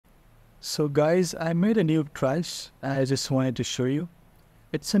So guys, I made a new trash. I just wanted to show you.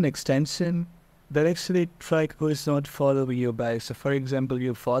 It's an extension that actually track who is not following you back. So for example,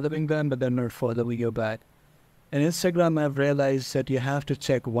 you're following them, but they're not following you back. In Instagram, I've realized that you have to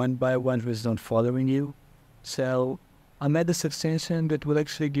check one by one who is not following you. So I made this extension that will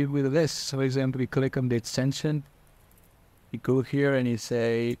actually give you the list. So for example, you click on the extension, you go here and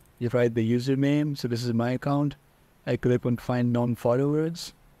you write the username. So this is my account. I click on find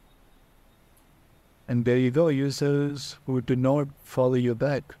non-followers. And there you go, users who do not follow you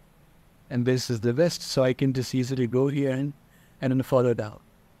back. And this is the list, so I can just easily go here and unfollow down.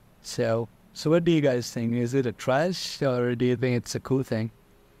 So what do you guys think? Is it a trash or do you think it's a cool thing?